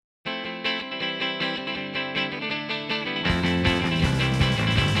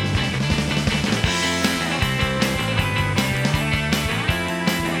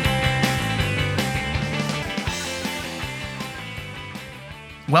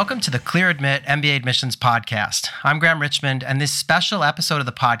Welcome to the Clear Admit MBA Admissions Podcast. I'm Graham Richmond, and this special episode of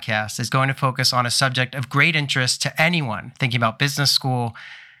the podcast is going to focus on a subject of great interest to anyone thinking about business school.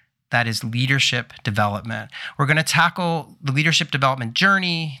 That is leadership development. We're going to tackle the leadership development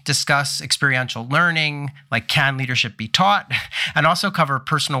journey, discuss experiential learning, like can leadership be taught, and also cover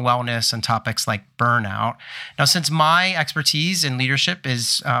personal wellness and topics like burnout. Now, since my expertise in leadership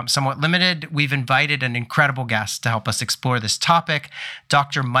is somewhat limited, we've invited an incredible guest to help us explore this topic,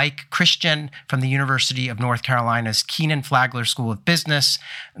 Dr. Mike Christian from the University of North Carolina's Kenan-Flagler School of Business.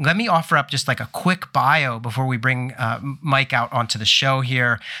 Let me offer up just like a quick bio before we bring Mike out onto the show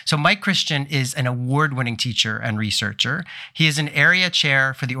here. So Mike Christian is an award-winning teacher and researcher. He is an area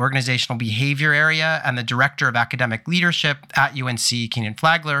chair for the organizational behavior area and the director of academic leadership at UNC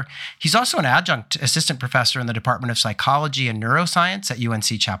Kenan-Flagler. He's also an adjunct assistant professor in the Department of Psychology and Neuroscience at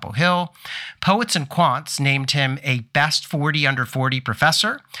UNC Chapel Hill. Poets and Quants named him a Best 40 Under 40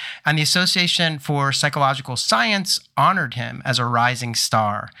 professor, and the Association for Psychological Science honored him as a rising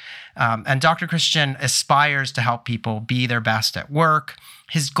star. And Dr. Christian aspires to help people be their best at work.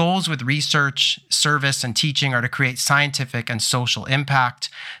 His goals with research, service, and teaching are to create scientific and social impact.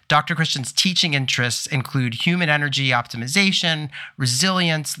 Dr. Christian's teaching interests include human energy optimization,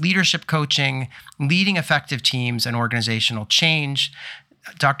 resilience, leadership coaching, leading effective teams, and organizational change.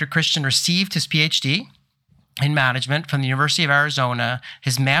 Dr. Christian received his PhD in management from the University of Arizona,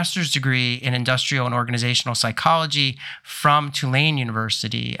 his master's degree in industrial and organizational psychology from Tulane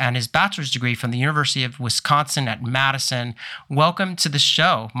University, and his bachelor's degree from the University of Wisconsin at Madison. Welcome to the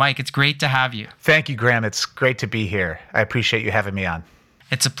show, Mike. It's great to have you. Thank you, Graham. It's great to be here. I appreciate you having me on.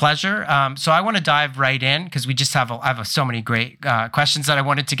 It's a pleasure. So I want to dive right in because we just have so many great questions that I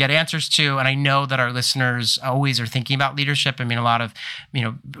wanted to get answers to. And I know that our listeners always are thinking about leadership. I mean, a lot of,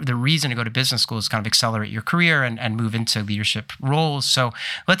 the reason to go to business school is kind of accelerate your career and move into leadership roles. So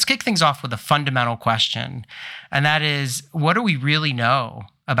let's kick things off with a fundamental question. And that is, what do we really know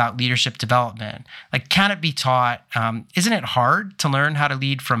about leadership development? Like, can it be taught? Isn't it hard to learn how to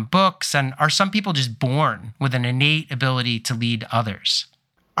lead from books? And are some people just born with an innate ability to lead others?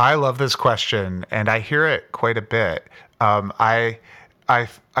 I love this question, and I hear it quite a bit. I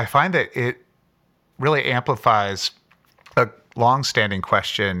find that it really amplifies a long-standing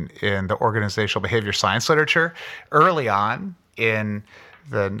question in the organizational behavior science literature. Early on in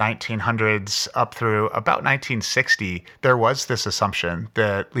the 1900s up through about 1960, there was this assumption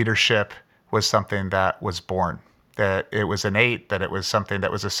that leadership was something that was born, that it was innate, that it was something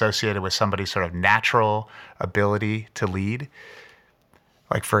that was associated with somebody's sort of natural ability to lead.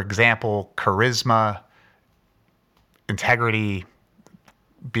 Like, for example, charisma, integrity,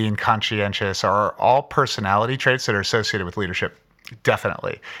 being conscientious are all personality traits that are associated with leadership,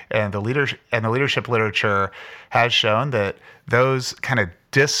 definitely. And the leadership literature has shown that those kind of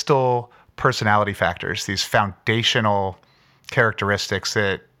distal personality factors, these foundational characteristics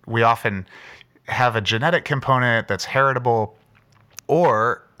that we often have a genetic component that's heritable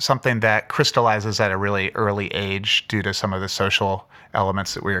or something that crystallizes at a really early age due to some of the social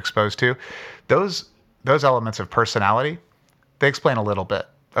elements that we're exposed to, those elements of personality, they explain a little bit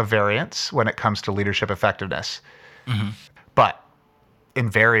of variance when it comes to leadership effectiveness. Mm-hmm. But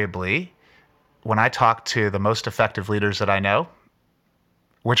invariably, when I talk to the most effective leaders that I know,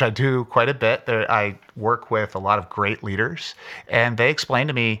 which I do quite a bit, I work with a lot of great leaders, and they explain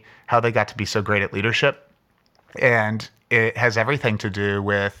to me how they got to be so great at leadership. And it has everything to do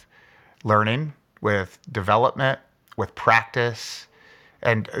with learning, with development, with practice,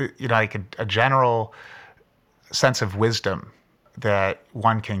 and like a general sense of wisdom that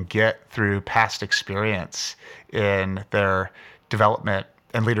one can get through past experience in their development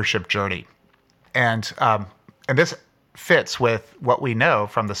and leadership journey. And this fits with what we know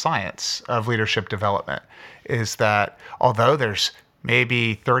from the science of leadership development, is that although there's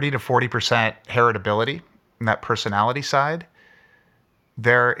maybe 30 to 40% heritability in that personality side,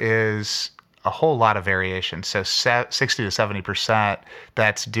 there is a whole lot of variation. So 60 to 70%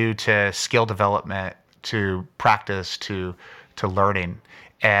 that's due to skill development, to practice, to learning.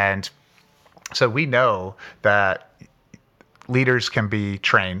 And so we know that leaders can be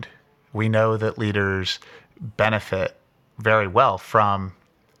trained. We know that leaders benefit very well from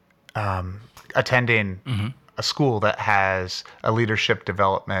attending a school that has a leadership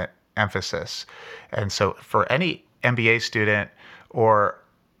development emphasis. And so for any MBA student or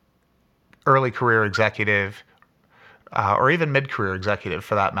early career executive, or even mid-career executive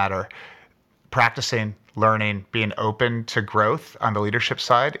for that matter, practicing, learning, being open to growth on the leadership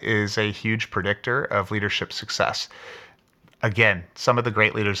side is a huge predictor of leadership success. Again, some of the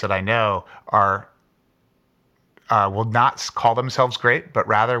great leaders that I know are will not call themselves great, but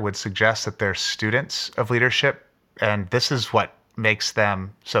rather would suggest that they're students of leadership. And this is what makes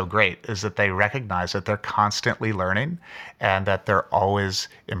them so great, is that they recognize that they're constantly learning and that they're always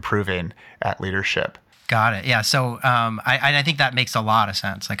improving at leadership. Got it. Yeah. So I think that makes a lot of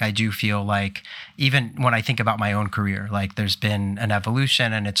sense. Like, I do feel like even when I think about my own career, like there's been an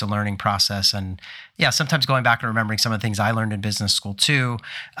evolution and it's a learning process. And yeah, sometimes going back and remembering some of the things I learned in business school too.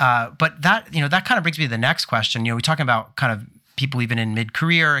 But that kind of brings me to the next question. We're talking about kind of people even in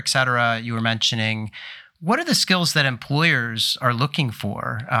mid-career, et cetera. You were mentioning, what are the skills that employers are looking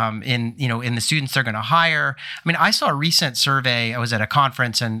for in the students they're going to hire? I mean, I saw a recent survey. I was at a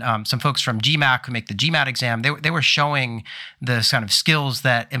conference, and some folks from GMAT who make the GMAT exam, they were showing the kind of skills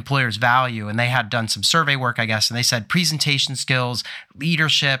that employers value, and they had done some survey work, I guess, and they said presentation skills,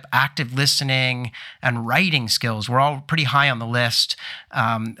 leadership, active listening, and writing skills were all pretty high on the list.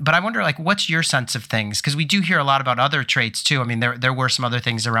 But I wonder, like, what's your sense of things? Because we do hear a lot about other traits too. I mean, there were some other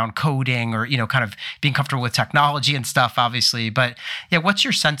things around coding or kind of being comfortable with technology and stuff, obviously. But yeah, what's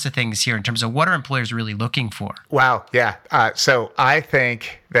your sense of things here in terms of what are employers really looking for? Wow. Yeah. So I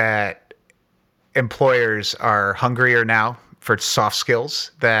think that employers are hungrier now for soft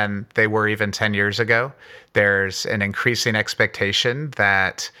skills than they were even 10 years ago. There's an increasing expectation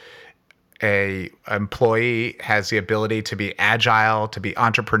that an employee has the ability to be agile, to be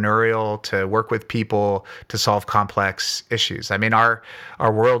entrepreneurial, to work with people, to solve complex issues. I mean, our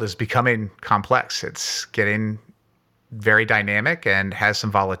world is becoming complex. It's getting very dynamic and has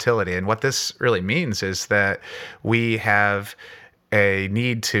some volatility. And what this really means is that we have a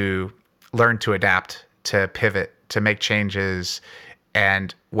need to learn to adapt, to pivot, to make changes.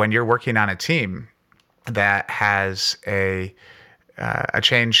 And when you're working on a team that has a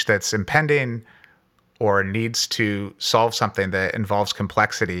change that's impending or needs to solve something that involves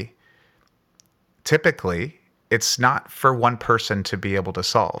complexity, typically it's not for one person to be able to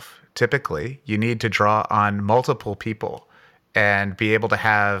solve. Typically, you need to draw on multiple people and be able to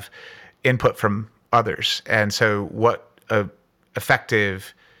have input from others. And so what an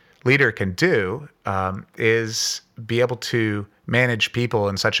effective leader can do is be able to manage people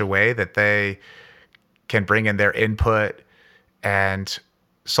in such a way that they can bring in their input and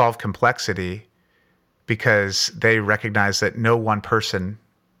solve complexity, because they recognize that no one person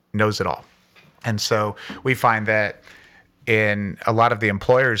knows it all. And so we find that in a lot of the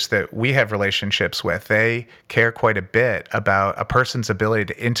employers that we have relationships with, they care quite a bit about a person's ability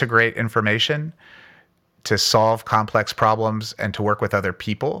to integrate information, to solve complex problems, and to work with other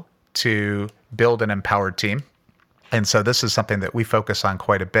people to build an empowered team. And so this is something that we focus on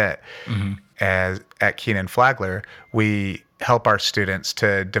quite a bit. Mm-hmm. As at Kenan-Flagler, we help our students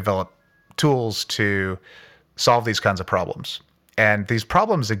to develop tools to solve these kinds of problems. And these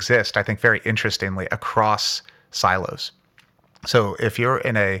problems exist, I think, very interestingly, across silos. So if you're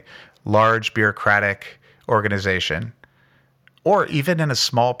in a large bureaucratic organization, or even in a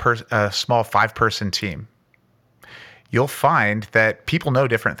small 5-person team, you'll find that people know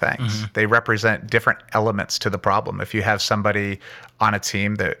different things. Mm-hmm. They represent different elements to the problem. If you have somebody on a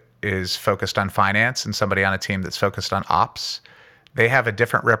team that is focused on finance and somebody on a team that's focused on ops, they have a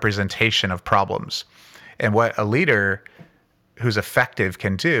different representation of problems. And what a leader who's effective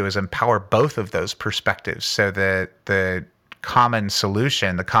can do is empower both of those perspectives so that the common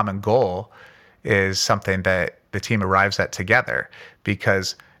solution, the common goal, is something that the team arrives at together,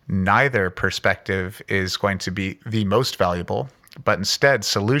 because neither perspective is going to be the most valuable, but instead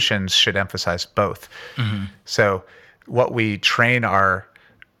solutions should emphasize both. Mm-hmm. So what we train our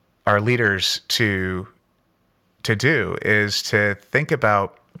leaders to do is to think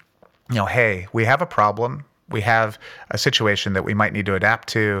about, hey, we have a problem, we have a situation that we might need to adapt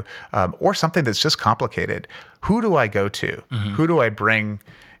to, or something that's just complicated. Who do I go to? Mm-hmm. Who do I bring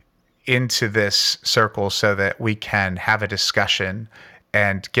into this circle so that we can have a discussion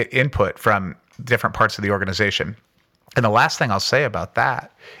and get input from different parts of the organization? And the last thing I'll say about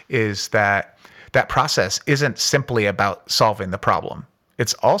that is that process isn't simply about solving the problem.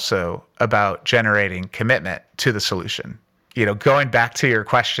 It's also about generating commitment to the solution. Going back to your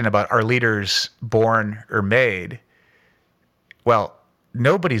question about are leaders born or made? Well,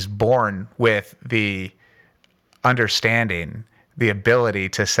 nobody's born with the understanding, the ability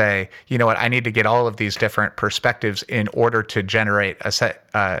to say, you know what, I need to get all of these different perspectives in order to generate a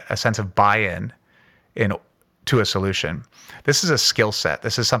sense of buy-in to a solution. This is a skill set.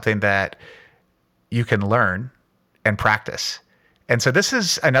 This is something that you can learn and practice. And so this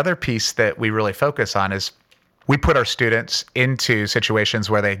is another piece that we really focus on, is we put our students into situations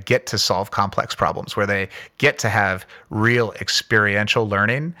where they get to solve complex problems, where they get to have real experiential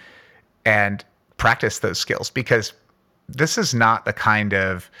learning and practice those skills, because this is not the kind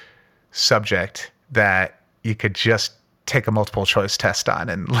of subject that you could just take a multiple choice test on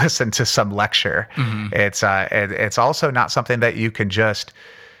and listen to some lecture. It's also not something that you can just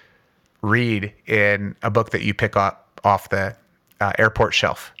read in a book that you pick up off the airport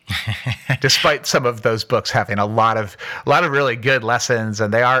shelf. Despite some of those books having a lot of really good lessons,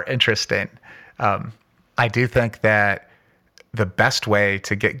 and they are interesting, I do think that the best way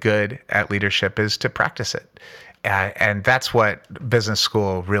to get good at leadership is to practice it. And that's what business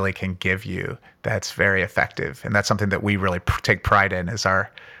school really can give you. That's very effective. And that's something that we really take pride in, is our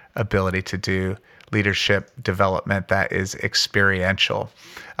ability to do leadership development that is experiential.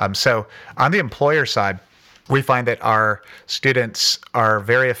 So on the employer side, we find that our students are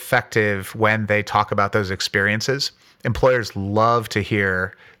very effective when they talk about those experiences. Employers love to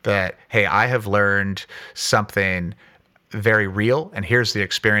hear that, hey, I have learned something very real, and here's the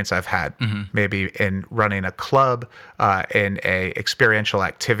experience I've had, maybe in running a club, in a experiential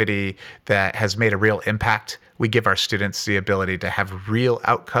activity that has made a real impact. We give our students the ability to have real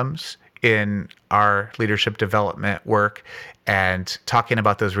outcomes in our leadership development work, and talking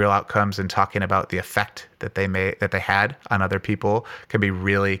about those real outcomes and talking about the effect that they had on other people can be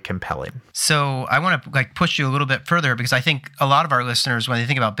really compelling. So I want to push you a little bit further, because I think a lot of our listeners, when they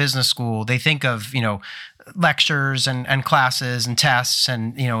think about business school, they think of, lectures and classes and tests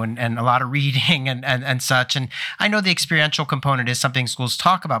and a lot of reading and such. And I know the experiential component is something schools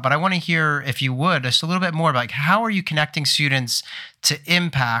talk about, but I want to hear, if you would, just a little bit more about how are you connecting students to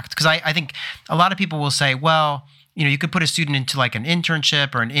impact? Because I think a lot of people will say, well, you could put a student into like an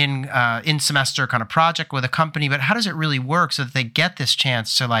internship or an in-semester kind of project with a company, but how does it really work so that they get this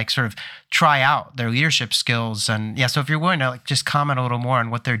chance to sort of try out their leadership skills? And so if you're willing to just comment a little more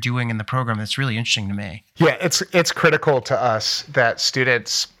on what they're doing in the program, that's really interesting to me. Yeah, it's critical to us that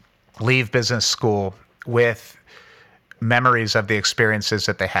students leave business school with memories of the experiences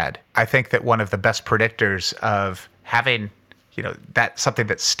that they had. I think that one of the best predictors of having that's something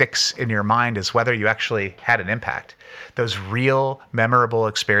that sticks in your mind is whether you actually had an impact. Those real memorable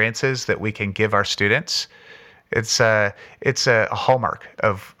experiences that we can give our students, it's a hallmark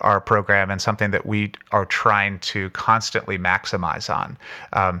of our program and something that we are trying to constantly maximize on.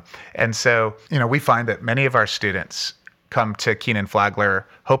 And so, we find that many of our students come to Kenan-Flagler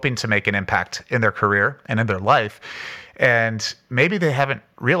hoping to make an impact in their career and in their life. And maybe they haven't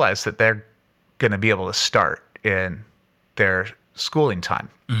realized that they're going to be able to start in their schooling time.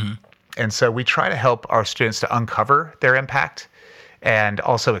 And so we try to help our students to uncover their impact and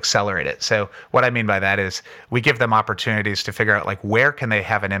also accelerate it. So what I mean by that is we give them opportunities to figure out where can they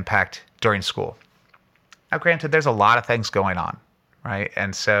have an impact during school. Now, granted, there's a lot of things going on, right?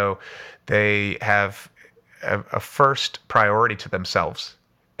 And so they have a first priority to themselves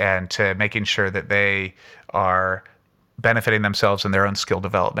and to making sure that they are benefiting themselves in their own skill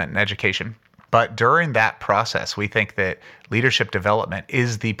development and education. But during that process, we think that leadership development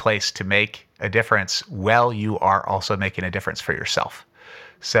is the place to make a difference while you are also making a difference for yourself.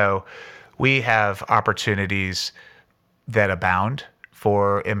 So we have opportunities that abound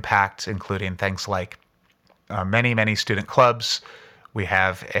for impact, including things like many student clubs. We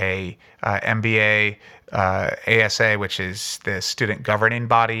have a MBA ASA, which is the student governing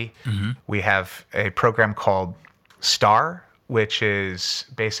body. We have a program called STAR, which is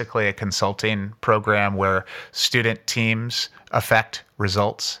basically a consulting program where student teams affect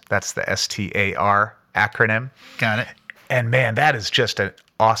results. That's the STAR acronym. Got it. And man, that is just an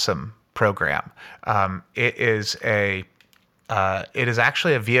awesome program. It is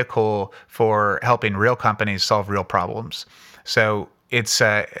actually a vehicle for helping real companies solve real problems. So it's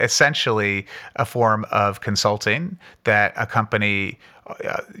essentially a form of consulting that a company,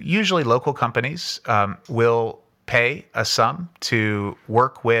 usually local companies, will pay a sum to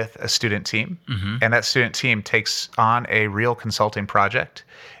work with a student team, and that student team takes on a real consulting project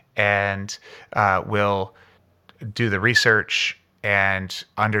and will do the research and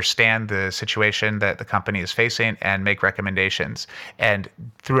understand the situation that the company is facing and make recommendations. And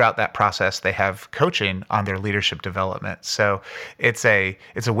throughout that process, they have coaching on their leadership development. So it's a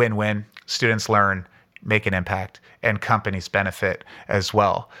win-win. Students learn, make an impact, and companies benefit as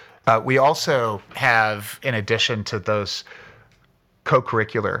well. We also have, in addition to those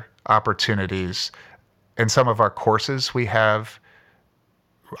co-curricular opportunities, in some of our courses, we have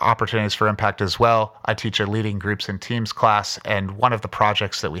opportunities for impact as well. I teach a leading groups and teams class, and one of the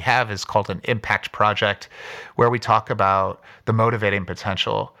projects that we have is called an impact project, where we talk about the motivating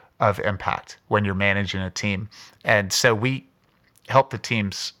potential of impact when you're managing a team. And so we help the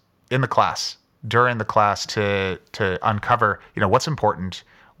teams in the class, during the class, to uncover, what's important,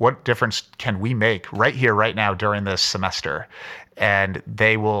 What difference can we make right here, right now during this semester? And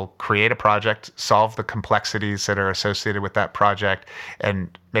they will create a project, solve the complexities that are associated with that project,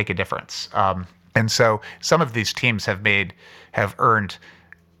 and make a difference. And so some of these teams have earned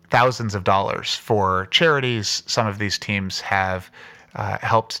thousands of dollars for charities. Some of these teams have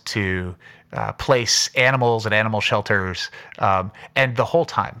helped to place animals at animal shelters, and the whole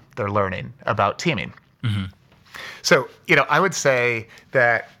time they're learning about teaming. Mm-hmm. So, I would say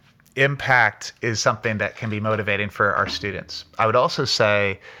that impact is something that can be motivating for our students. I would also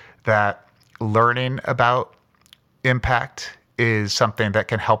say that learning about impact is something that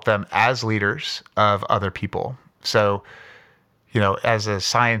can help them as leaders of other people. So, as a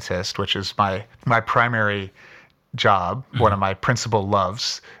scientist, which is my primary job, mm-hmm. one of my principal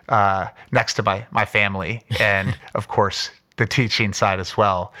loves, next to my family, and of course the teaching side as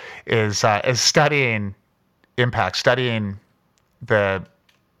well, is studying impact, studying the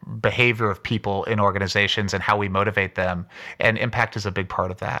behavior of people in organizations and how we motivate them. And impact is a big part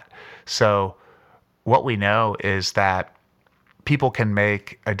of that. So what we know is that people can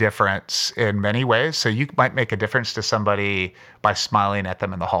make a difference in many ways. So you might make a difference to somebody by smiling at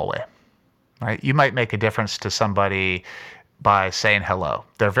them in the hallway, right? You might make a difference to somebody by saying hello.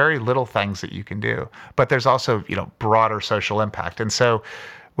 There are very little things that you can do, but there's also, broader social impact. And so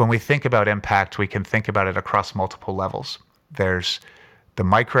when we think about impact, we can think about it across multiple levels. There's the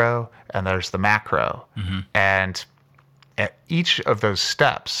micro and there's the macro. Mm-hmm. And at each of those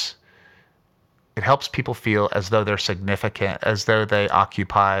steps, it helps people feel as though they're significant, as though they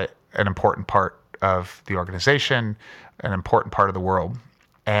occupy an important part of the organization, an important part of the world.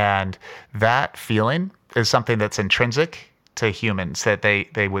 And that feeling is something that's intrinsic to humans, that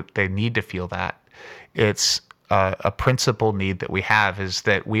they need to feel that. It's a principal need that we have, is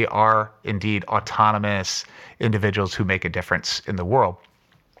that we are indeed autonomous individuals who make a difference in the world.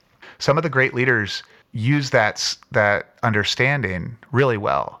 Some of the great leaders use that understanding really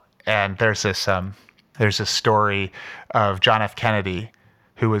well. And there's this story of John F. Kennedy,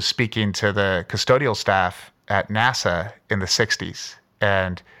 who was speaking to the custodial staff at NASA in the 60s.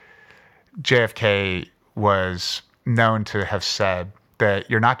 And JFK was known to have said that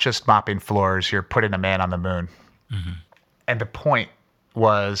you're not just mopping floors, you're putting a man on the moon. Mm-hmm. And the point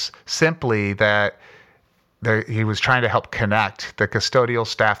was simply that he was trying to help connect the custodial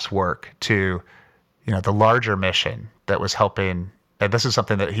staff's work to, the larger mission that was helping. And this is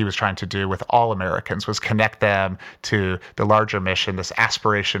something that he was trying to do with all Americans, was connect them to the larger mission, this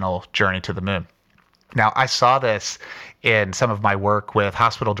aspirational journey to the moon. Now, I saw this in some of my work with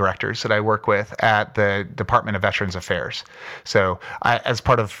hospital directors that I work with at the Department of Veterans Affairs. So as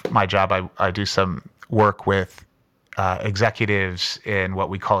part of my job, I do some work with executives in what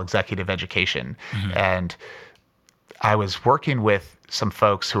we call executive education. Mm-hmm. And I was working with some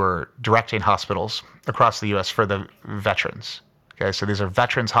folks who are directing hospitals across the U.S. for the veterans. Okay, so these are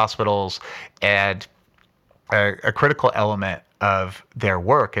veterans hospitals, and a critical element of their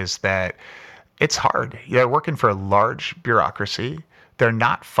work is that it's hard. They're working for a large bureaucracy. They're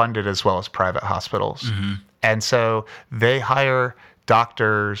not funded as well as private hospitals. Mm-hmm. And so they hire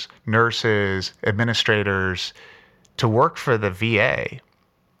doctors, nurses, administrators to work for the VA.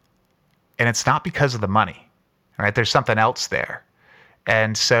 And it's not because of the money, right? There's something else there.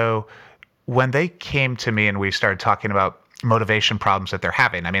 And so when they came to me and we started talking about motivation problems that they're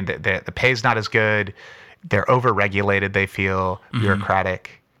having, I mean, the pay's not as good. They're overregulated, they feel, mm-hmm.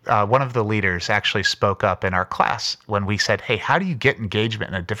 bureaucratic. One of the leaders actually spoke up in our class when we said, hey, how do you get engagement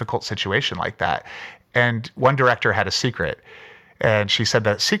in a difficult situation like that? And one director had a secret. And she said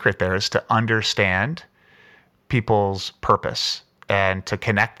the secret there is to understand people's purpose and to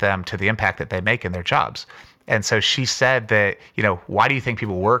connect them to the impact that they make in their jobs. And so she said that, why do you think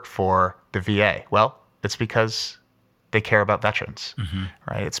people work for the VA? Well, it's because they care about veterans, mm-hmm.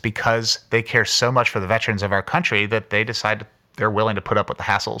 right? It's because they care so much for the veterans of our country that they decide they're willing to put up with the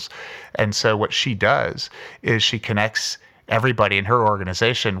hassles. And so what she does is she connects everybody in her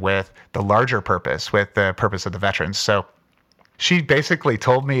organization with the larger purpose, with the purpose of the veterans. So she basically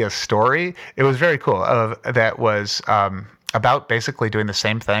told me a story. It was very cool. That was about basically doing the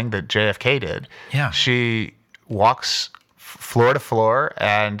same thing that JFK did. Yeah. She walks floor to floor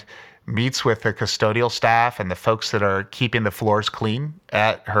and meets with the custodial staff and the folks that are keeping the floors clean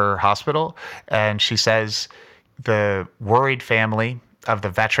at her hospital. And she says, the worried family of the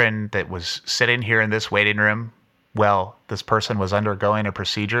veteran that was sitting here in this waiting room, well, this person was undergoing a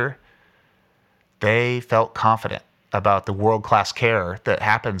procedure, they felt confident about the world-class care that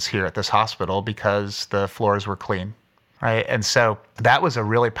happens here at this hospital because the floors were clean. right? And so that was a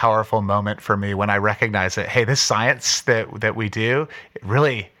really powerful moment for me when I recognized that, hey, this science that we do, it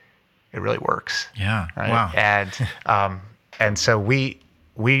really works. Yeah. Right? Wow. And so we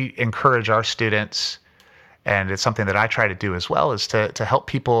encourage our students, and it's something that I try to do as well, is to help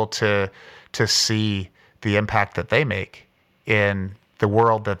people to see the impact that they make in the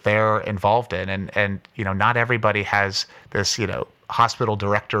world that they're involved in. And not everybody has this, hospital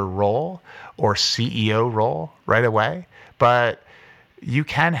director role or CEO role right away, but you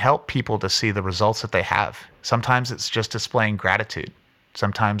can help people to see the results that they have. Sometimes it's just displaying gratitude.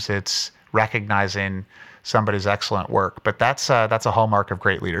 Sometimes it's recognizing somebody's excellent work, but that's a hallmark of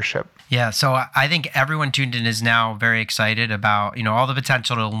great leadership. Yeah, so I think everyone tuned in is now very excited about all the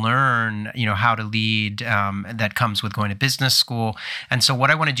potential to learn how to lead that comes with going to business school. And so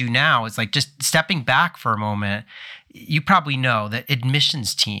what I want to do now is just stepping back for a moment. You probably know that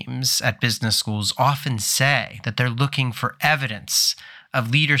admissions teams at business schools often say that they're looking for evidence of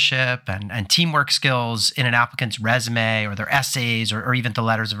leadership and teamwork skills in an applicant's resume or their essays or even the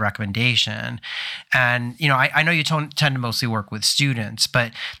letters of recommendation. And, I know you tend to mostly work with students,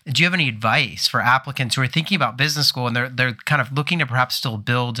 but do you have any advice for applicants who are thinking about business school and they're kind of looking to perhaps still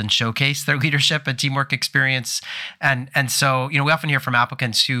build and showcase their leadership and teamwork experience? And so, we often hear from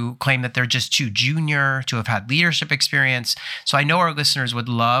applicants who claim that they're just too junior to have had leadership experience. So I know our listeners would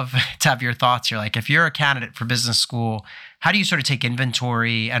love to have your thoughts here. If you're a candidate for business school, how do you sort of take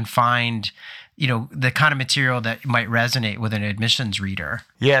inventory and find, the kind of material that might resonate with an admissions reader?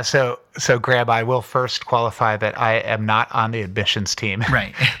 Yeah. So Graham, I will first qualify that I am not on the admissions team.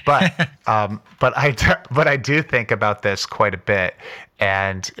 Right. but I do think about this quite a bit,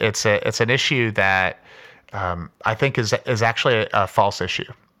 and it's an issue that I think is actually a false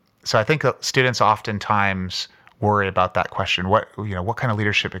issue. So I think students oftentimes worry about that question. What kind of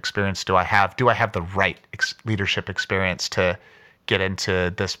leadership experience do I have? Do I have the right leadership experience to get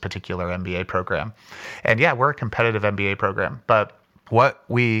into this particular MBA program? And yeah, we're a competitive MBA program, but what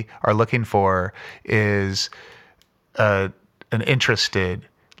we are looking for is an interested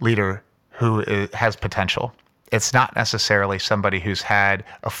leader who has potential. It's not necessarily somebody who's had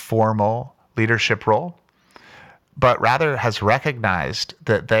a formal leadership role, but rather has recognized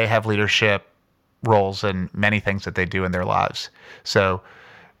that they have leadership roles in many things that they do in their lives. So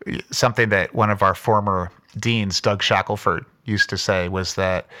something that one of our former deans, Doug Shackelford, used to say was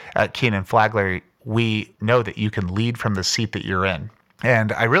that at Kenan-Flagler, we know that you can lead from the seat that you're in.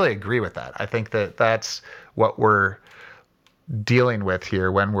 And I really agree with that. I think that that's what we're dealing with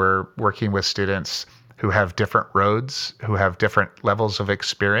here when we're working with students who have different roads, who have different levels of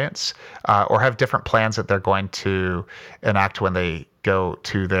experience, or have different plans that they're going to enact when they go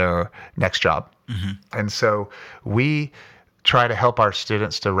to their next job. Mm-hmm. And so we try to help our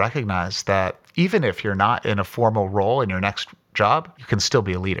students to recognize that even if you're not in a formal role in your next job, you can still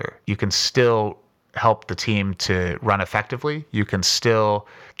be a leader. You can still help the team to run effectively. You can still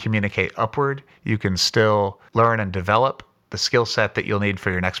communicate upward. You can still learn and develop the skill set that you'll need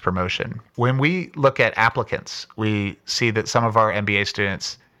for your next promotion. When we look at applicants, we see that some of our MBA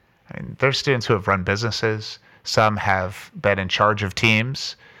students, they're students who have run businesses. Some have been in charge of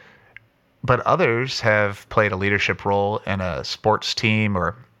teams, but others have played a leadership role in a sports team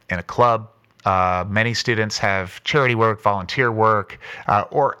or in a club. Many students have charity work, volunteer work,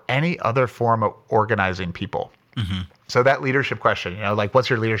 or any other form of organizing people. Mm-hmm. So that leadership question, what's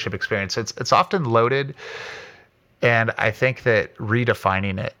your leadership experience? It's often loaded, and I think that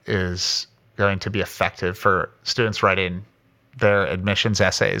redefining it is going to be effective for students writing their admissions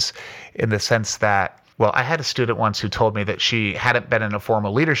essays, in the sense that, well, I had a student once who told me that she hadn't been in a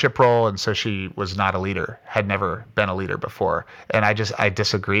formal leadership role, and so she was not a leader, had never been a leader before. And I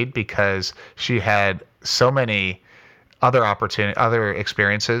disagreed, because she had so many other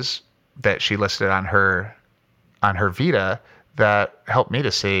experiences that she listed on her vita that helped me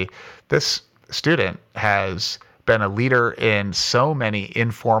to see this student has been a leader in so many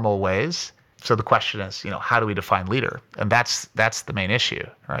informal ways. So the question is, how do we define leader? And that's the main issue,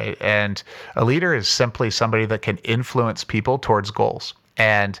 right? And a leader is simply somebody that can influence people towards goals.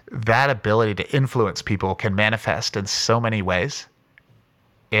 And that ability to influence people can manifest in so many ways,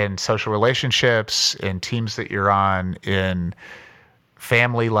 in social relationships, in teams that you're on, in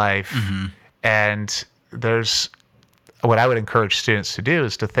family life. Mm-hmm. And what I would encourage students to do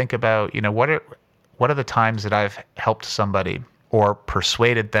is to think about, what are the times that I've helped somebody or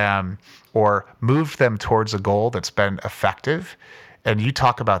persuaded them or moved them towards a goal that's been effective. And you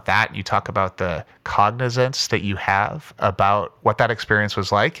talk about that, and you talk about the cognizance that you have about what that experience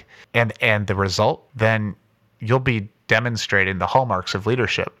was like and the result, then you'll be demonstrating the hallmarks of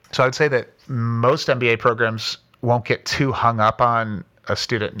leadership. So I would say that most MBA programs won't get too hung up on a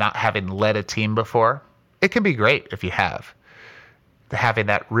student not having led a team before. It can be great if you have. Having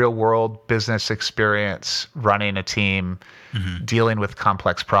that real world business experience, running a team, dealing with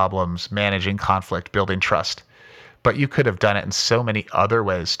complex problems, managing conflict, building trust. But you could have done it in so many other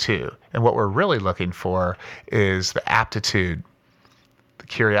ways too. And what we're really looking for is the aptitude, the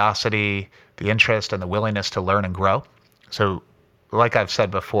curiosity, the interest, and the willingness to learn and grow. So like I've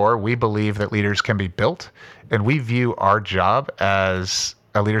said before, we believe that leaders can be built, and we view our job as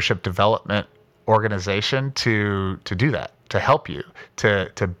a leadership development organization to do that, to help you,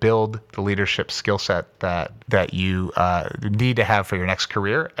 to build the leadership skill set that you need to have for your next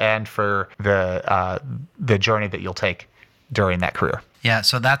career and for the journey that you'll take during that career. Yeah,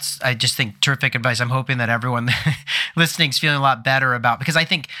 so I just think terrific advice. I'm hoping that everyone listening is feeling a lot better about, because I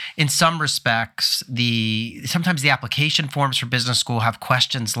think in some respects, sometimes the application forms for business school have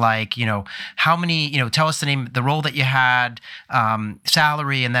questions like, how many, tell us the role that you had,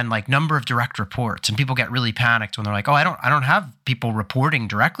 salary, and then like number of direct reports. And people get really panicked when they're like, oh, I don't have people reporting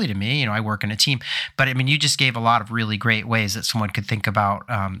directly to me. I work in a team. But I mean, you just gave a lot of really great ways that someone could think about,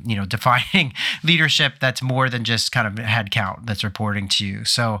 defining leadership that's more than just kind of head count that's reporting to you.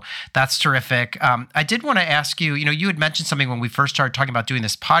 So that's terrific. I did want to ask you, you had mentioned something when we first started talking about doing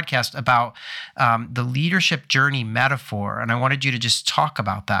this podcast about the leadership journey metaphor. And I wanted you to just talk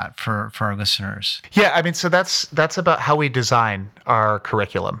about that for our listeners. Yeah, I mean, so that's about how we design our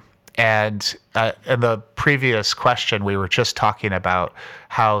curriculum. And in the previous question, we were just talking about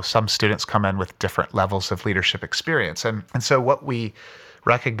how some students come in with different levels of leadership experience. And so what we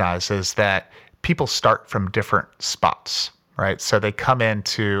recognize is that people start from different spots, right? So they come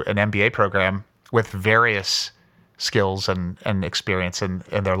into an MBA program with various skills and experience in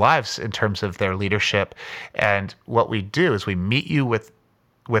their lives in terms of their leadership. And what we do is we meet you with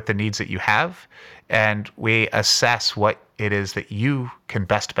the needs that you have, and we assess what it is that you can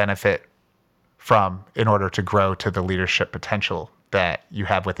best benefit from in order to grow to the leadership potential that you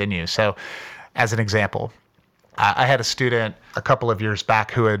have within you. So as an example, I had a student a couple of years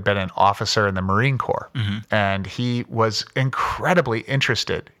back who had been an officer in the Marine Corps, and he was incredibly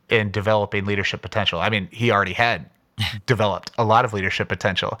interested in developing leadership potential. I mean, he already had developed a lot of leadership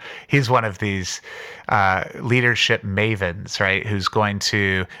potential. He's one of these leadership mavens, right, who's going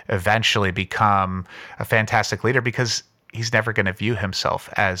to eventually become a fantastic leader because he's never going to view himself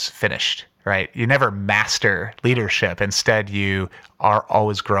as finished. Right? You never master leadership. Instead, you are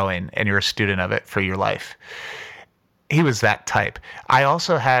always growing and you're a student of it for your life. He was that type. I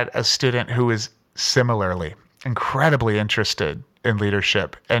also had a student who was similarly incredibly interested in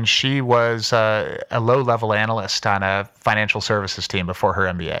leadership, and she was a low-level analyst on a financial services team before her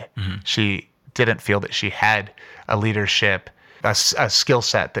MBA. She didn't feel that she had a leadership, a skill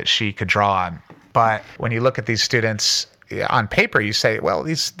set that she could draw on. But when you look at these students on paper, you say, well,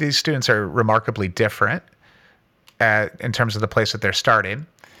 these students are remarkably different in terms of the place that they're starting,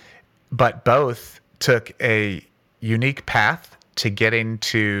 but both took a unique path to getting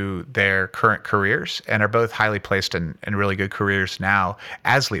to their current careers and are both highly placed in really good careers now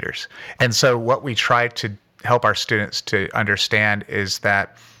as leaders. And so what we try to help our students to understand is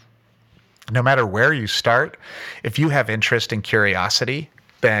that no matter where you start, if you have interest and curiosity,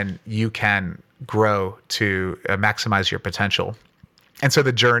 then you can grow to maximize your potential. And so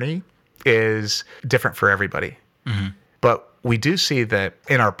the journey is different for everybody. But we do see that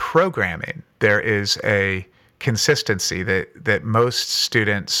in our programming, there is a consistency that most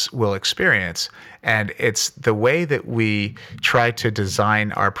students will experience. And it's the way that we try to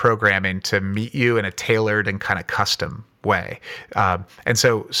design our programming to meet you in a tailored and kind of custom way. And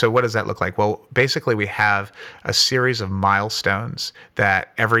so what does that look like? Well, basically we have a series of milestones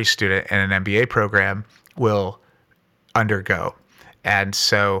that every student in an MBA program will undergo. And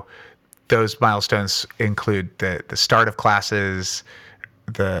so those milestones include the start of classes,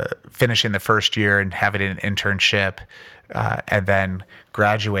 the finishing the first year and having an internship, and then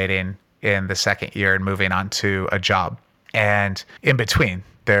graduating in the second year and moving on to a job. And in between,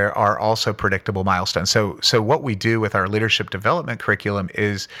 there are also predictable milestones. So what we do with our leadership development curriculum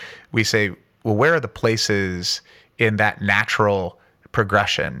is we say, well, where are the places in that natural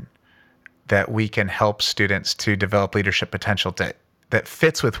progression that we can help students to develop leadership potential that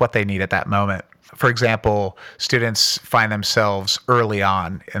fits with what they need at that moment? For example, students find themselves early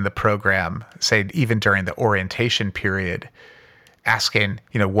on in the program, say even during the orientation period, asking,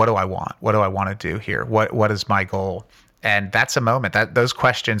 what do I want? What do I want to do here? What is my goal? And that's a moment that those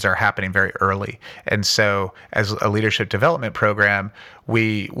questions are happening very early. And so as a leadership development program,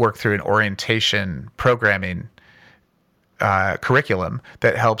 we work through an orientation programming curriculum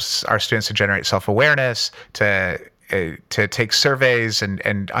that helps our students to generate self-awareness, to take surveys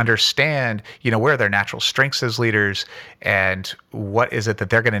and understand, where are their natural strengths as leaders and what is it that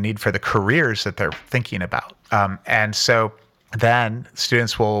they're going to need for the careers that they're thinking about. And so then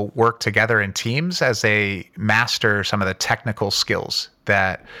students will work together in teams as they master some of the technical skills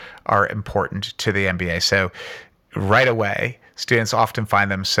that are important to the MBA. So right away, students often find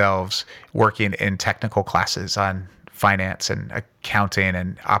themselves working in technical classes on finance and accounting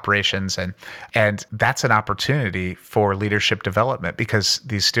and operations. And that's an opportunity for leadership development because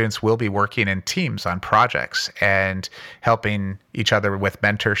these students will be working in teams on projects and helping each other with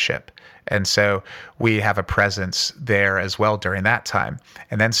mentorship. And so we have a presence there as well during that time.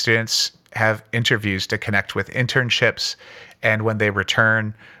 And then students have interviews to connect with internships. And when they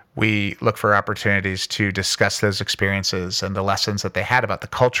return, we look for opportunities to discuss those experiences and the lessons that they had about the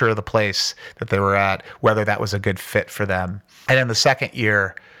culture of the place that they were at, whether that was a good fit for them. And in the second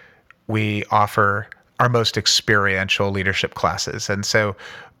year, we offer our most experiential leadership classes. And so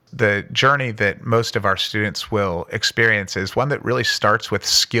the journey that most of our students will experience is one that really starts with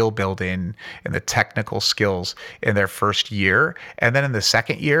skill building and the technical skills in their first year. And then in the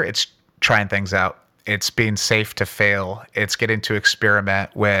second year, it's trying things out. It's being safe to fail. It's getting to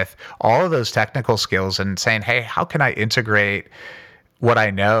experiment with all of those technical skills and saying, hey, how can I integrate what I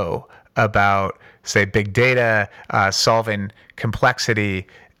know about, say, big data, solving complexity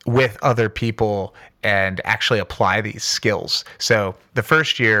with other people and actually apply these skills? So the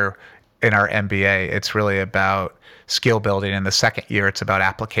first year in our MBA, it's really about skill building. And the second year, it's about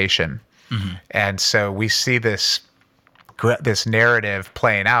application. Mm-hmm. And so we see this narrative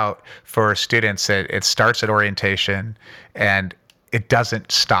playing out for students that it starts at orientation and it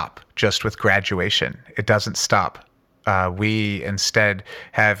doesn't stop just with graduation. It doesn't stop. We instead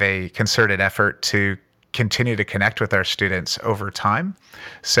have a concerted effort to continue to connect with our students over time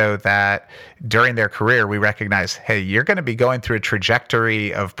so that during their career, we recognize, hey, you're going to be going through a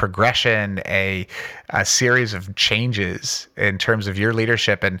trajectory of progression, a series of changes in terms of your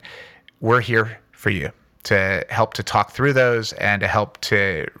leadership, and we're here for you to help to talk through those and to help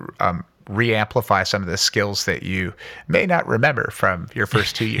to re-amplify some of the skills that you may not remember from your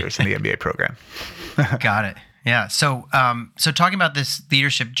first 2 years in the MBA program. Got it. Yeah. So talking about this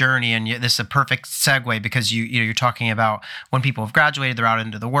leadership journey, and this is a perfect segue because you're talking about when people have graduated, they're out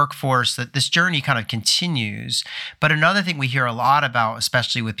into the workforce, that this journey kind of continues. But another thing we hear a lot about,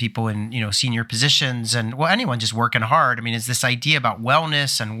 especially with people in, senior positions and anyone just working hard, is this idea about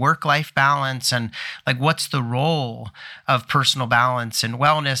wellness and work-life balance and like, what's the role of personal balance and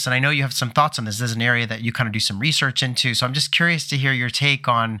wellness? And I know you have some thoughts on this. This is an area that you kind of do some research into. So I'm just curious to hear your take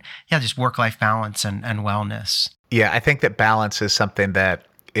on, just work-life balance and wellness. Yeah, I think that balance is something that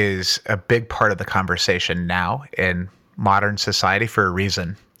is a big part of the conversation now in modern society for a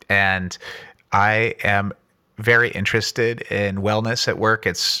reason. And I am very interested in wellness at work.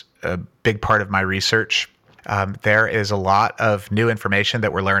 It's a big part of my research. There is a lot of new information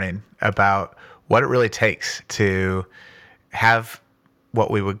that we're learning about what it really takes to have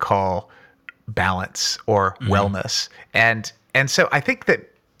what we would call balance or wellness. And so I think that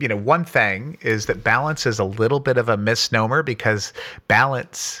one thing is that balance is a little bit of a misnomer because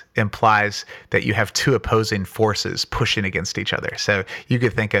balance implies that you have two opposing forces pushing against each other. So you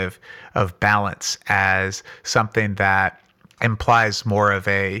could think of balance as something that implies more of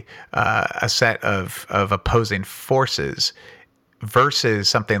a set of opposing forces versus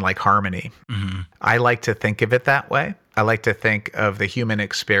something like harmony. Mm-hmm. I like to think of it that way. I like to think of the human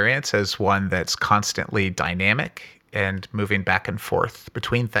experience as one that's constantly dynamic and moving back and forth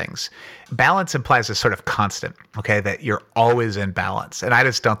between things. Balance implies a sort of constant, okay, that you're always in balance. And I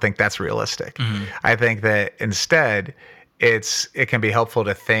just don't think that's realistic. Mm-hmm. I think that instead, it can be helpful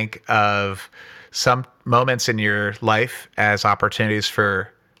to think of some moments in your life as opportunities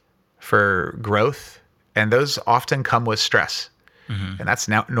for growth. And those often come with stress. Mm-hmm. And that's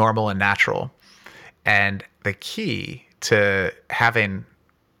normal and natural. And the key to having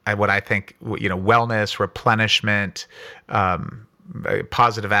what I think, wellness, replenishment, a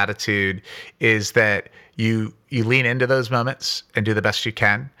positive attitude is that you lean into those moments and do the best you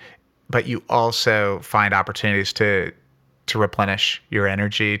can, but you also find opportunities to replenish your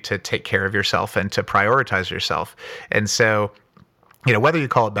energy, to take care of yourself and to prioritize yourself. And so, whether you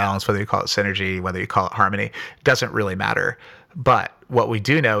call it balance, whether you call it synergy, whether you call it harmony, doesn't really matter. But what we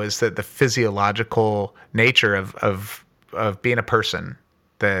do know is that the physiological nature of being a person,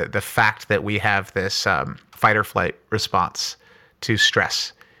 the fact that we have this fight or flight response to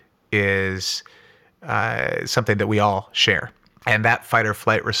stress is something that we all share. And that fight or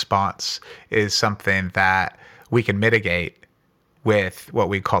flight response is something that we can mitigate with what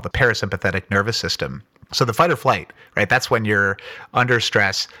we call the parasympathetic nervous system. So the fight or flight, right? That's when you're under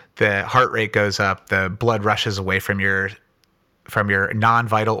stress, the heart rate goes up, the blood rushes away from your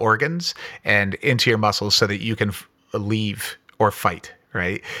non-vital organs and into your muscles so that you can leave or fight,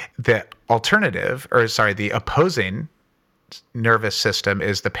 right? The opposing nervous system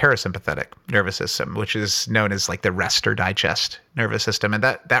is the parasympathetic nervous system, which is known as like the rest or digest nervous system. And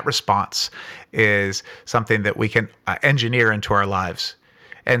that response is something that we can engineer into our lives.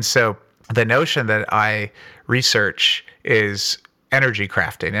 And so the notion that I research is energy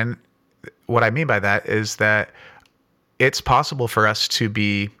crafting. And what I mean by that is that it's possible for us to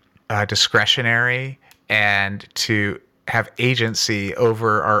be discretionary and to have agency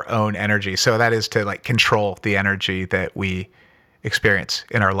over our own energy. So that is to like control the energy that we experience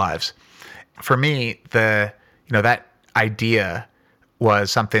in our lives. For me, that idea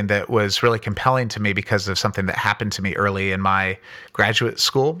was something that was really compelling to me because of something that happened to me early in my graduate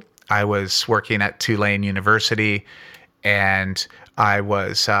school. I was working at Tulane University, and I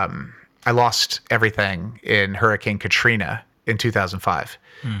lost everything in Hurricane Katrina in 2005.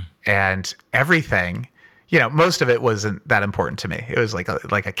 And everything, most of it wasn't that important to me. It was like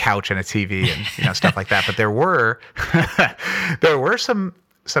a couch and a TV and stuff like that. But there were some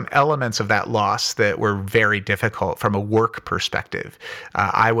elements of that loss that were very difficult from a work perspective.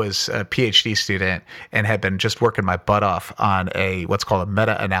 I was a PhD student and had been just working my butt off on what's called a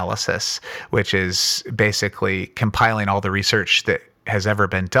meta-analysis, which is basically compiling all the research that has ever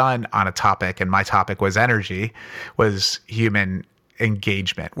been done on a topic. And my topic was human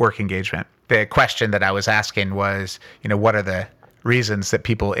engagement, work engagement. The question that I was asking was, what are the reasons that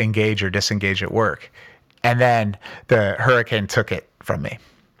people engage or disengage at work? And then the hurricane took it from me,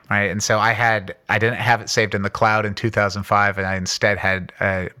 right? And so I didn't have it saved in the cloud in 2005, and I instead had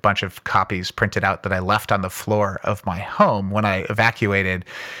a bunch of copies printed out that I left on the floor of my home when I evacuated.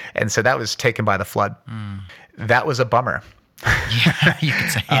 And so that was taken by the flood. That was a bummer. Yeah, you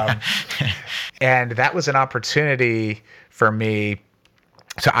could say, yeah. And that was an opportunity for me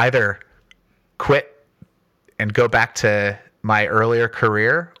to either quit and go back to my earlier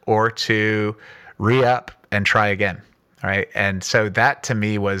career or to re-up and try again, right? And so that to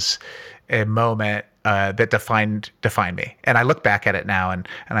me was a moment that defined me. And I look back at it now and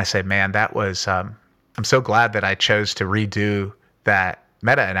I say, man, that was, I'm so glad that I chose to redo that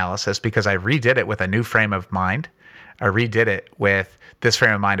meta-analysis because I redid it with a new frame of mind. I redid it with this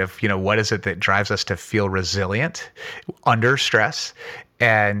frame of mind of, what is it that drives us to feel resilient under stress?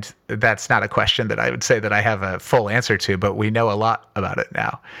 And that's not a question that I would say that I have a full answer to, but we know a lot about it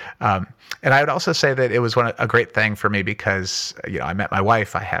now. And I would also say that it was a great thing for me because, I met my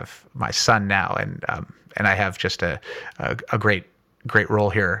wife, I have my son now, and I have just a great role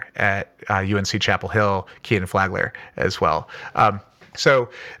here at UNC Chapel Hill, Kenan-Flagler as well. So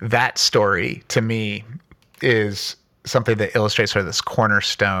that story to me is something that illustrates sort of this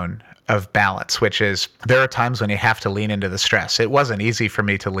cornerstone of balance, which is there are times when you have to lean into the stress. It wasn't easy for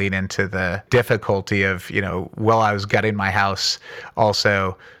me to lean into the difficulty of, while I was gutting my house,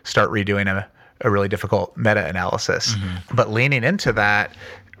 also start redoing a really difficult meta-analysis. Mm-hmm. But leaning into that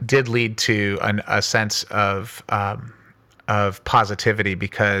did lead to a sense of positivity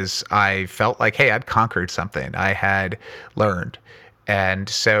because I felt like, hey, I'd conquered something. I had learned. And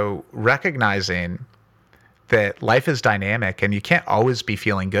so recognizing that life is dynamic and you can't always be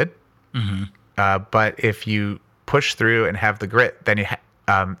feeling good. Mm-hmm. But if you push through and have the grit,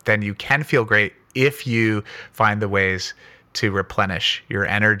 then you can feel great if you find the ways to replenish your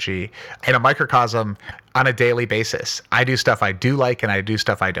energy in a microcosm on a daily basis. I do stuff I do like and I do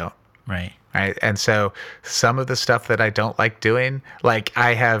stuff I don't. Right. Right. And so some of the stuff that I don't like doing, like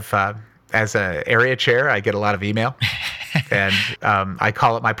I have, as a area chair, I get a lot of email and I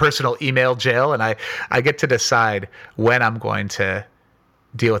call it my personal email jail. And I get to decide when I'm going to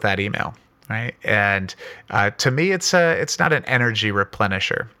deal with that email. Right. And to me, it's not an energy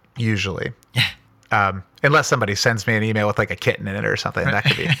replenisher usually. Unless somebody sends me an email with like a kitten in it or something, that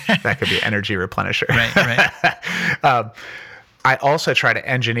could be energy replenisher. Right. I also try to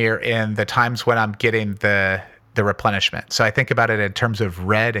engineer in the times when I'm getting the replenishment. So I think about it in terms of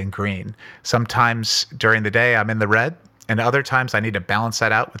red and green. Sometimes during the day I'm in the red, and other times I need to balance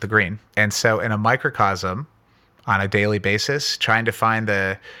that out with the green. And so in a microcosm, on a daily basis, trying to find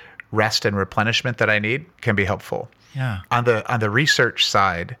the rest and replenishment that I need can be helpful. Yeah. On the research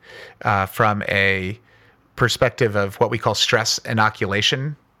side, from a perspective of what we call stress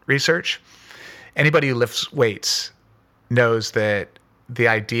inoculation research, anybody who lifts weights knows that the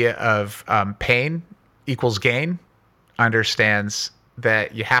idea of pain equals gain understands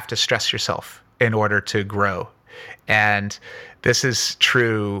that you have to stress yourself in order to grow. And this is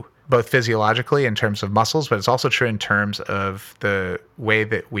true both physiologically in terms of muscles, but it's also true in terms of the way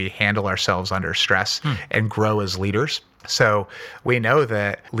that we handle ourselves under stress and grow as leaders. So we know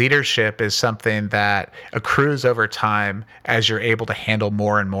that leadership is something that accrues over time as you're able to handle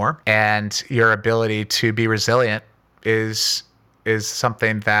more and more. And your ability to be resilient is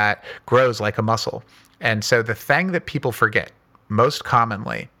something that grows like a muscle. And so the thing that people forget most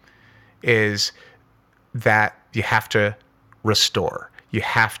commonly is that you have to restore. You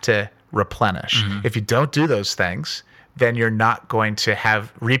have to replenish. If you don't do those things, then you're not going to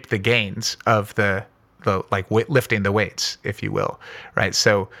reap the gains of the lifting the weights, if you will, right?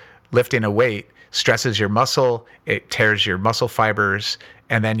 So lifting a weight stresses your muscle, it tears your muscle fibers,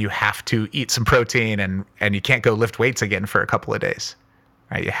 and then you have to eat some protein and you can't go lift weights again for a couple of days,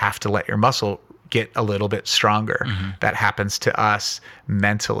 right? You have to let your muscle get a little bit stronger. That happens to us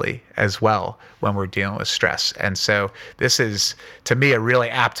mentally as well when we're dealing with stress. And so this is, to me, a really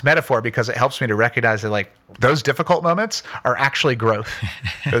apt metaphor because it helps me to recognize that like those difficult moments are actually growth.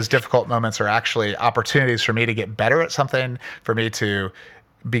 Those difficult moments are actually opportunities for me to get better at something, for me to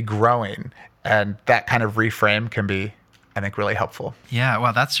be growing. And that kind of reframe can be, I think, really helpful. Yeah,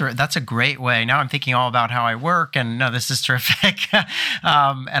 well, that's a great way. Now I'm thinking all about how I work, and no, this is terrific. And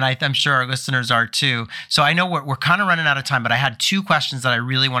I'm sure our listeners are too. So I know we're kind of running out of time, but I had two questions that I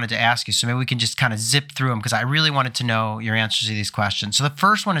really wanted to ask you. So maybe we can just kind of zip through them because I really wanted to know your answers to these questions. So the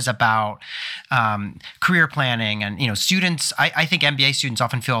first one is about career planning, and students. I think MBA students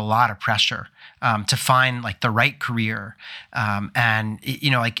often feel a lot of pressure to find like the right career, and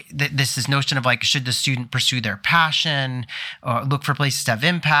this notion of like, should the student pursue their passion, or look for places to have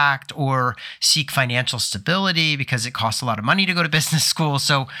impact, or seek financial stability because it costs a lot of money to go to business school.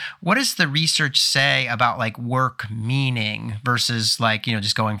 So what does the research say about like work meaning versus like,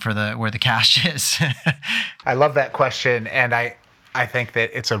 just going for where the cash is? I love that question. And I think that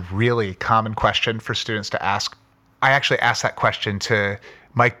it's a really common question for students to ask. I actually asked that question to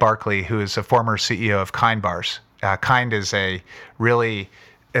Mike Barkley, who is a former CEO of Kind Bars. Kind is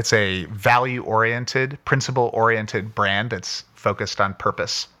it's a value-oriented, principle-oriented brand that's focused on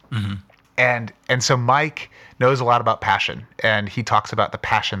purpose. And so Mike knows a lot about passion, and he talks about the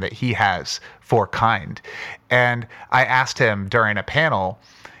passion that he has for Kind. And I asked him during a panel,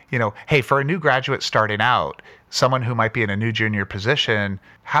 hey, for a new graduate starting out, someone who might be in a new junior position,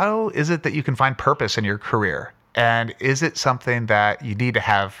 how is it that you can find purpose in your career? And is it something that you need to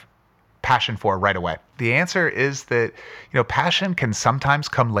have passion for right away? The answer is that, passion can sometimes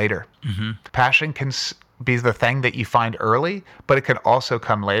come later. Passion can be the thing that you find early, but it can also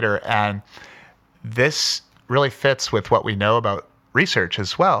come later. And this really fits with what we know about research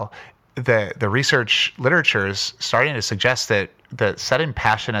as well. The research literature is starting to suggest that setting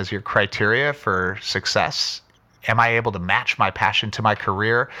passion as your criteria for success, am I able to match my passion to my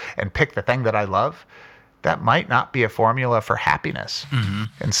career and pick the thing that I love? That might not be a formula for happiness.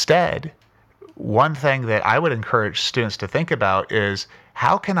 Instead, one thing that I would encourage students to think about is,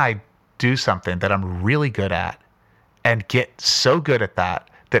 how can I do something that I'm really good at and get so good at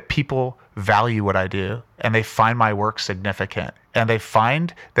that people value what I do and they find my work significant and they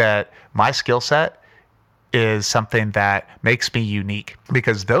find that my skill set is something that makes me unique?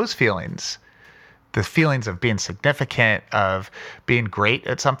 Because those feelings, the feelings of being significant, of being great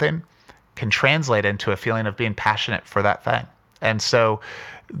at something, can translate into a feeling of being passionate for that thing. And so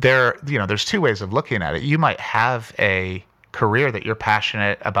there's two ways of looking at it. You might have a career that you're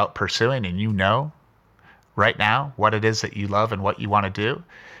passionate about pursuing, and right now what it is that you love and what you want to do.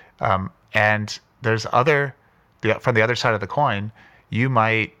 And there's from the other side of the coin, you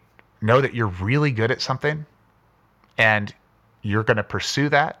might know that you're really good at something and you're going to pursue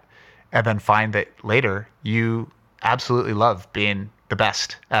that, and then find that later you absolutely love being the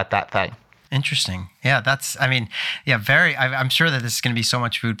best at that thing. Interesting. Yeah, I'm sure that this is going to be so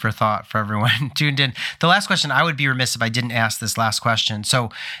much food for thought for everyone tuned in. The last question, I would be remiss if I didn't ask this last question. So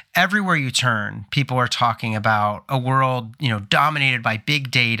everywhere you turn, people are talking about a world, dominated by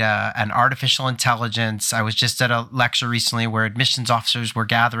big data and artificial intelligence. I was just at a lecture recently where admissions officers were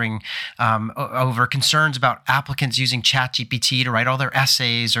gathering over concerns about applicants using ChatGPT to write all their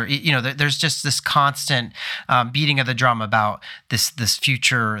essays, or, there's just this constant beating of the drum about this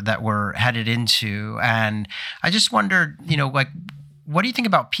future that we're headed into. And I just wondered, what do you think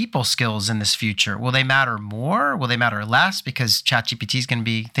about people skills in this future? Will they matter more? Will they matter less because ChatGPT is going to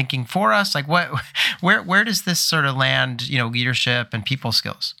be thinking for us? Like where does this sort of land, leadership and people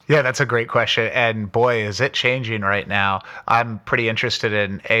skills? Yeah, that's a great question. And boy, is it changing right now. I'm pretty interested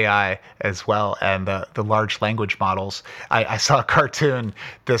in AI as well, and the large language models. I saw a cartoon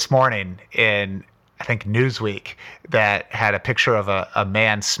this morning I think Newsweek, that had a picture of a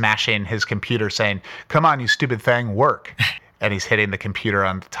man smashing his computer saying, "Come on, you stupid thing, work." And he's hitting the computer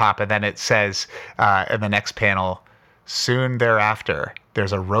on the top. And then it says in the next panel, soon thereafter,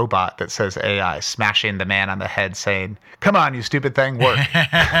 there's a robot that says AI smashing the man on the head saying, "Come on, you stupid thing, work."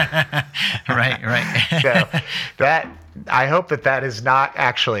 Right. So I hope that is not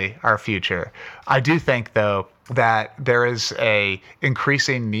actually our future. I do think, though, that there is a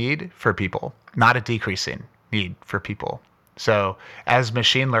increasing need for people, not a decreasing need for people. So as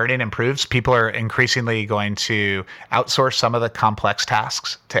machine learning improves, people are increasingly going to outsource some of the complex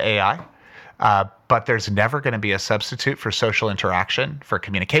tasks to AI. But there's never going to be a substitute for social interaction, for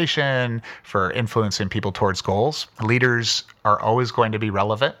communication, for influencing people towards goals. Leaders are always going to be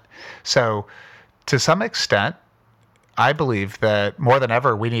relevant. So to some extent, I believe that more than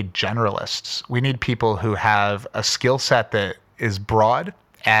ever, we need generalists. We need people who have a skill set that is broad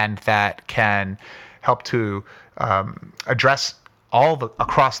and that can help to address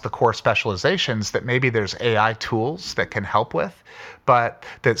across the core specializations that maybe there's AI tools that can help with, but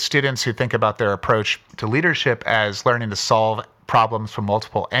that students who think about their approach to leadership as learning to solve problems from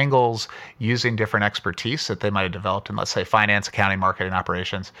multiple angles, using different expertise that they might have developed in, let's say, finance, accounting, marketing,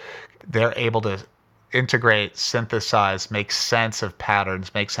 operations, they're able to integrate, synthesize, make sense of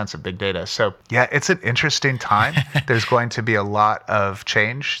patterns, make sense of big data. So yeah, it's an interesting time. There's going to be a lot of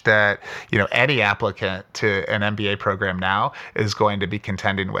change that, any applicant to an MBA program now is going to be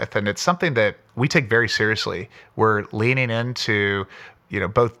contending with. And it's something that we take very seriously. We're leaning into,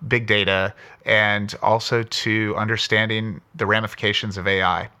 both big data and also to understanding the ramifications of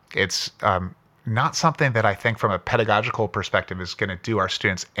AI. It's not something that I think from a pedagogical perspective is going to do our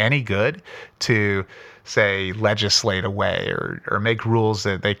students any good to, say, legislate away or make rules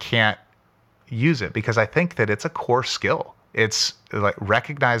that they can't use it, because I think that it's a core skill. It's like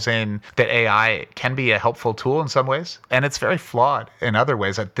recognizing that AI can be a helpful tool in some ways, and it's very flawed in other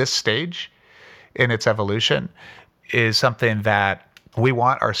ways at this stage in its evolution, is something that we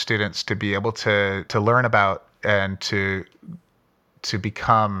want our students to be able to learn about and to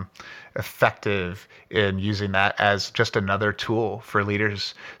become effective in using that as just another tool for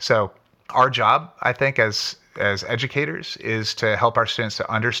leaders. So our job, I think, as educators is to help our students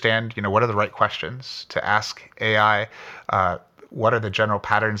to understand, what are the right questions to ask AI, what are the general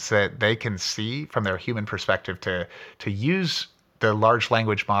patterns that they can see from their human perspective to use the large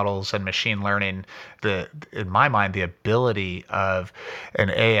language models and machine learning. In my mind, the ability of an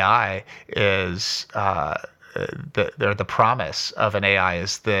AI is the promise of an AI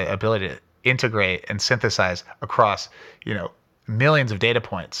is the ability to integrate and synthesize across, millions of data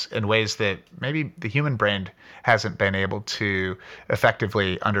points in ways that maybe the human brain hasn't been able to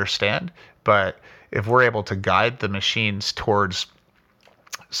effectively understand. But if we're able to guide the machines towards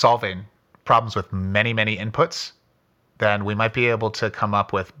solving problems with many, many inputs, then we might be able to come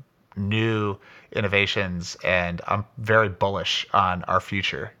up with new innovations. And I'm very bullish on our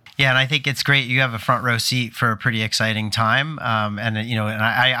future. Yeah, and I think it's great. You have a front row seat for a pretty exciting time, and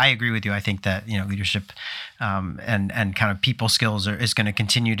I agree with you. I think that leadership and kind of people skills is going to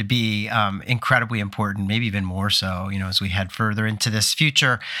continue to be incredibly important, maybe even more so. As we head further into this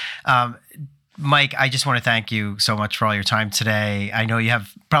future. Mike, I just want to thank you so much for all your time today. I know you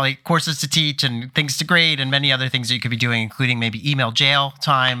have probably courses to teach and things to grade and many other things that you could be doing, including maybe email jail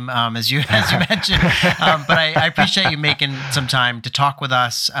time, as you mentioned. But I appreciate you making some time to talk with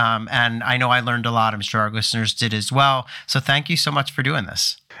us. And I know I learned a lot. I'm sure our listeners did as well. So thank you so much for doing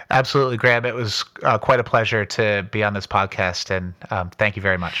this. Absolutely, Graham. It was quite a pleasure to be on this podcast, and thank you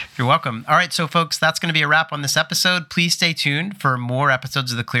very much. You're welcome. All right, so folks, that's going to be a wrap on this episode. Please stay tuned for more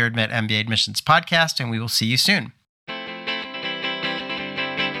episodes of the Clear Admit MBA Admissions Podcast, and we will see you soon.